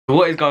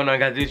What is going on,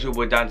 guys? It's your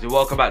boy Danzy.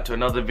 Welcome back to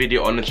another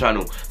video on the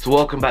channel. So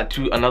welcome back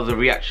to another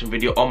reaction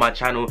video on my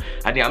channel.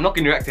 And yeah, I'm not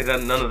going to react to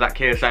none of that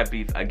KSI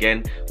beef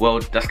again. Well,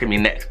 that's going to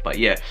be next. But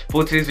yeah,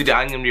 for today's video,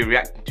 I'm going to be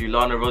reacting to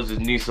Lana Rose's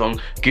new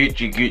song,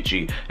 Gucci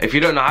Gucci. If you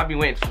don't know, I've been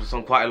waiting for this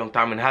song quite a long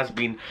time, and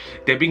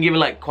they've been giving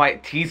like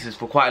quite teasers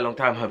for quite a long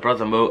time, her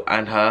brother Mo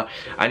and her.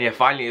 And yeah,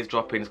 finally it's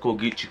dropping. It's called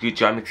Gucci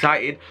Gucci. I'm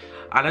excited,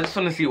 and I just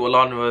want to see what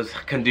Lana Rose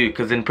can do,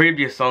 because in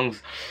previous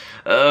songs,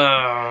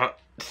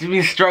 she's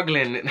been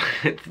struggling.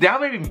 They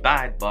haven't been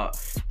bad, but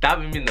they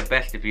haven't been the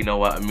best, if you know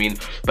what I mean.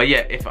 But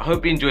yeah, I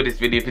hope you enjoyed this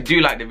video. If you do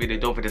like the video,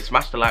 don't forget to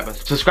smash the like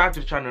button. Subscribe to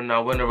the channel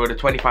now. We're on the road to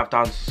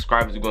 25,000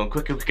 subscribers. We're going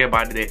quicker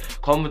by the day.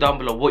 Comment down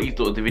below what you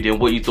thought of the video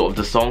and what you thought of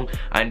the song.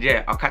 And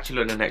yeah, I'll catch you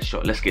on the next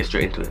shot. Let's get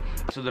straight into it.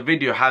 So the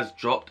video has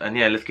dropped, and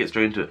yeah, let's get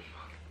straight into it.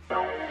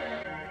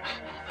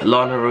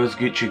 Lana Rose,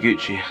 Gucci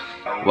Gucci.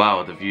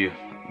 Wow, the view.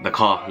 The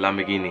car,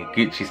 Lamborghini,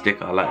 Gucci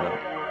sticker, I like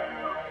that.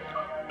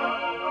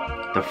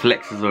 The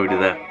flex is already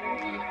there.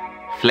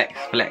 Flex,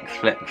 flex,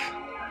 flex.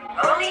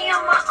 Only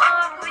on my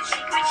arm, Gucci,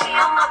 Gucci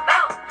on my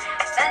belt.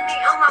 Fendi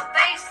on my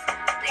face,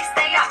 they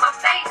stay out my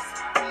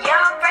face.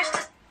 Yeah, I'm fresh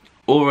to...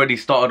 Already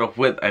started off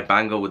with a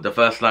banger with the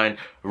first line.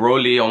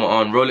 Rollie on my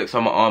arm, Rolex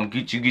on my arm,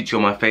 Gucci, Gucci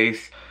on my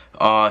face.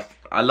 I'm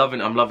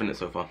loving it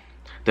so far.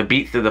 The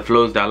beats there, the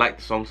flows there, I like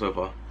the song so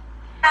far.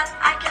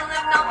 I can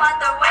live no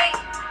other way.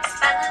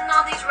 Spending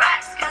all these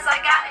racks, cause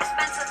I got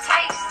expensive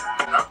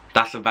taste.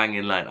 That's a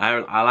banging line.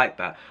 I like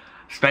that.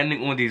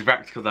 Spending all these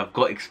racks because I've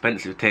got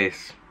expensive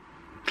taste.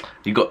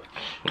 You got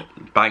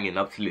banging,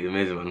 absolutely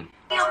amazing, man.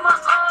 On my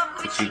arm,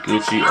 Gucci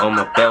Gucci on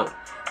my belt.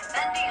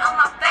 Fendi on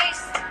my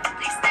face,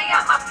 they stay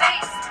out my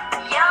face.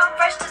 Yeah, I'm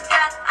fresh to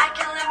death, I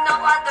can live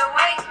no other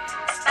way.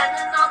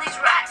 Spending all these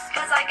racks,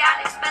 cause I got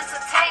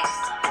expensive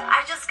taste.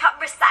 I just got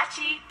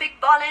Versace, big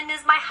ballin'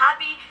 is my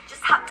hobby.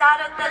 Just hopped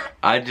out of the...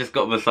 I just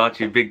got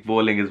Versace, big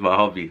balling is my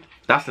hobby.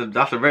 That's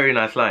a very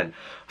nice line.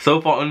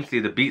 So far, honestly,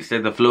 the beats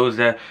there, the flows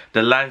there,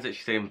 the lines that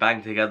she's saying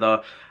bang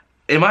together.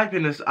 In my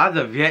opinion, as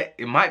of yet,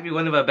 it might be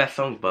one of her best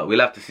songs, but we'll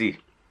have to see.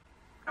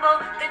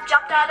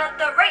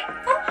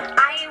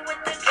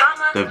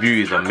 The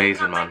view is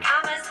amazing, man.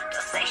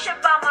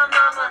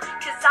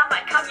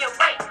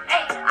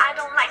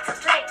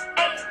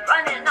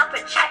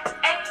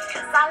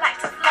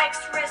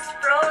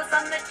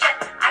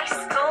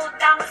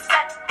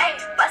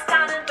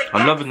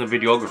 I'm loving the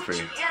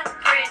videography.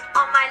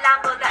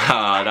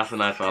 Ah, that's a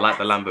nice one. I like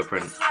the Lambo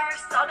print.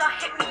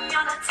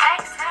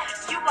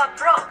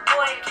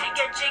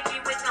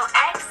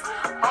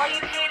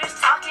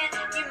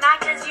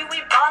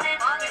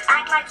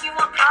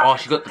 Oh,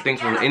 she got the thing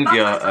from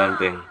India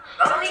thing.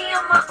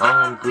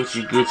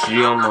 Gucci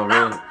Gucci on my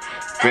ring,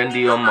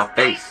 Fendi on my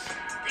face.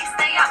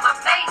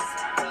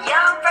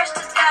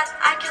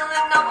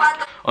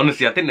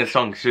 Honestly, I think this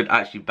song should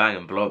actually bang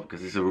and blow up,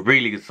 because it's a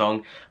really good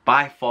song.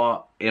 By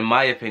far, in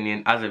my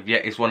opinion, as of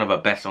yet, it's one of her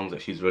best songs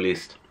that she's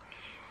released.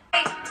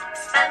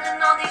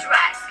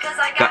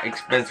 Got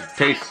expensive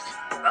taste.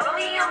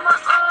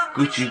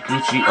 Gucci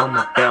Gucci on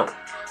my belt,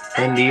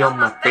 Fendi on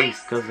my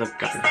face, cause I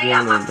got it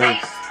on my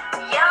face.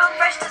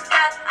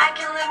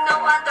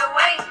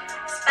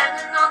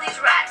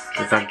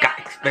 Cause I got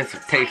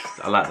expensive taste.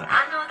 I like that.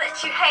 I know that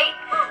you hate,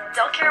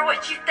 don't care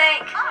what you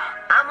think.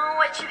 I'm on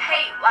what you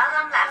hate while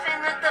I'm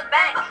laughing at the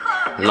bank.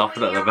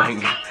 Laughing at the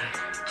bank.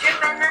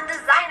 Dripping in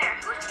designer,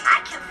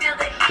 I can feel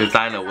the heat.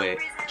 Designer weight.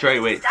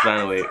 Trey weight,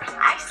 designer weight.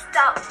 I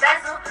stop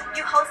bezel,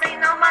 you hoes ain't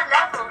on my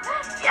level.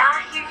 Yeah,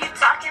 I hear you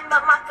talking,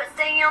 but my foot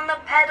stay on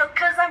the pedal,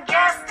 cause I'm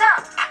gassed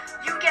up.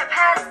 You get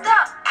passed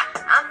up.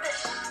 I'm the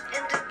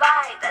in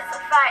Dubai, that's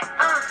a fact.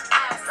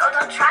 So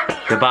don't try me.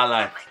 Dubai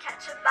life.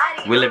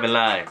 We live in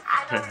life.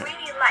 I don't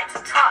really like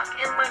to talk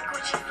in my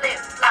Gucci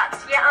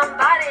flip-flops. Yeah, I'm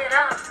bodied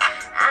up,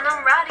 and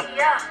I'm rowdy,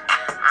 yeah.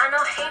 I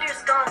know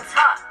haters gon'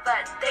 talk,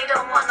 but they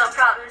don't want no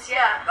problems,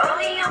 yeah.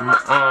 Rollie on my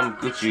arm,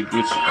 Gucci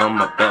Gucci on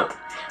my belt,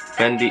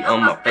 Fendi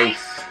on my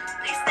face.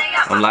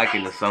 I'm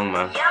liking the song,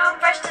 man. Yeah, I'm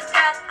fresh to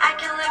death, I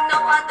can live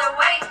no other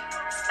way.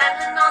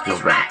 Spending all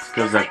these racks,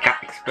 cause I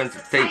got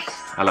expensive taste.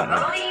 I like that.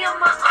 Rollie on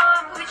my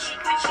arm, Gucci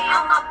Gucci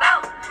on my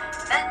belt,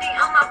 Fendi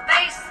on my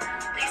face,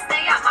 they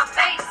stay out my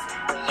face.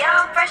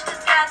 Yeah, I'm fresh to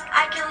death,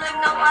 I can live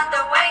no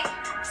other way.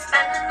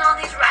 Spending all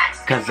these racks,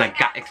 cause I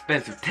got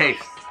expensive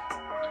taste.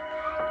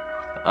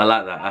 I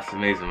like that, that's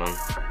amazing, man.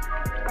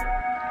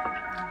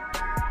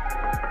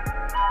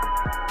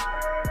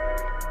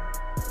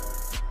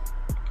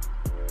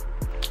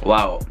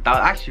 Wow, that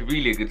was actually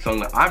really a good song.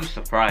 Like, I'm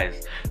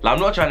surprised. Like, I'm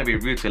not trying to be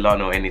rude to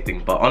Lana or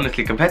anything, but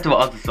honestly, compared to her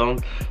other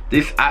songs,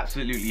 this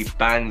absolutely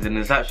bangs, and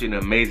it's actually an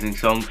amazing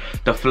song.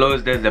 The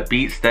flows there, the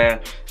beats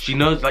there. She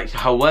knows, like,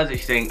 her words that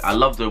she's saying. I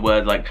love the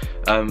words like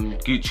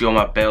Gucci on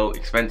my belt,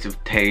 expensive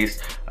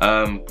taste,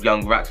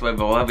 young racks,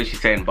 whatever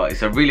she's saying. But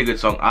it's a really good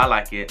song. I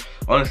like it.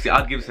 Honestly,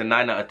 I'd give this a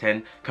 9 out of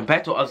 10.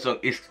 Compared to her other song,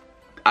 it's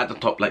at the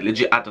top, like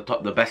legit at the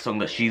top, the best song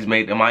that she's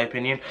made in my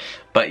opinion.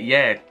 But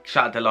yeah,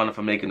 shout out to Lana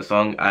for making the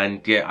song,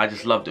 and yeah, I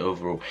just loved it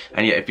overall.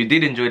 And yeah, if you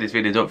did enjoy this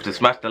video, don't forget to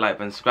smash the like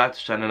button, subscribe to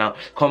the channel now,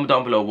 comment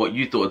down below what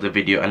you thought of the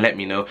video and let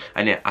me know.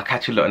 And yeah, I'll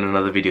catch you lot in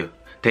another video.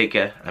 Take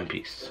care and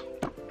peace.